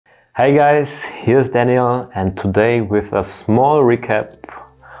Hey guys, here's Daniel, and today with a small recap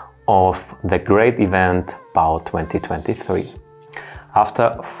of the great event BAU 2023.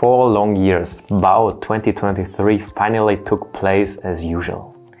 After 4 long years, BAU 2023 finally took place as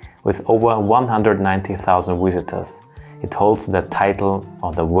usual. With over 190,000 visitors, it holds the title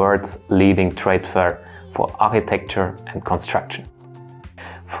of the world's leading trade fair for architecture and construction.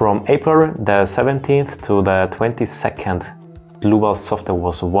 From April the 17th to the 22nd, Dlubal Software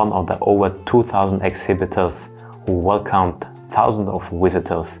was one of the over 2,000 exhibitors who welcomed thousands of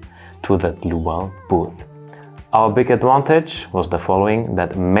visitors to the Dlubal booth. Our big advantage was the following: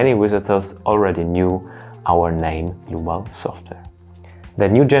 that many visitors already knew our name, Dlubal Software. The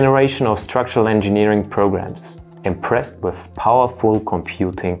new generation of structural engineering programs, impressed with powerful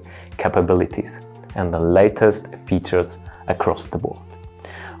computing capabilities and the latest features across the board.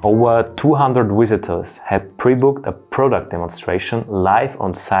 Over 200 visitors had pre-booked a product demonstration live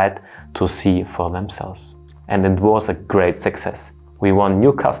on site to see for themselves. And it was a great success. We won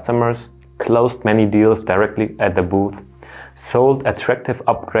new customers, closed many deals directly at the booth, sold attractive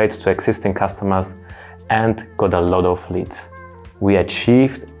upgrades to existing customers, and got a lot of leads. We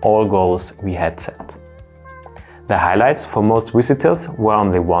achieved all goals we had set. The highlights for most visitors were,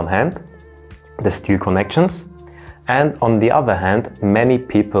 on the one hand, the steel connections, and on the other hand, many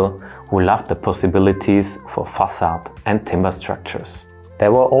people who loved the possibilities for facade and timber structures.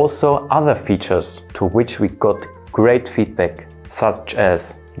 There were also other features to which we got great feedback, such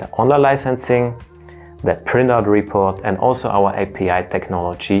as the online licensing, the printout report, and also our API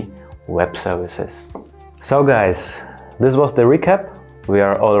technology web services. So guys, this was the recap. We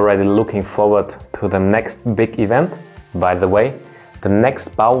are already looking forward to the next big event. By the way, the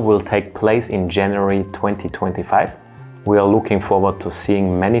next BAU will take place in January 2025. We are looking forward to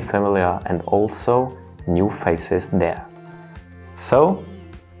seeing many familiar and also new faces there. So,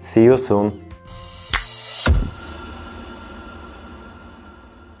 see you soon!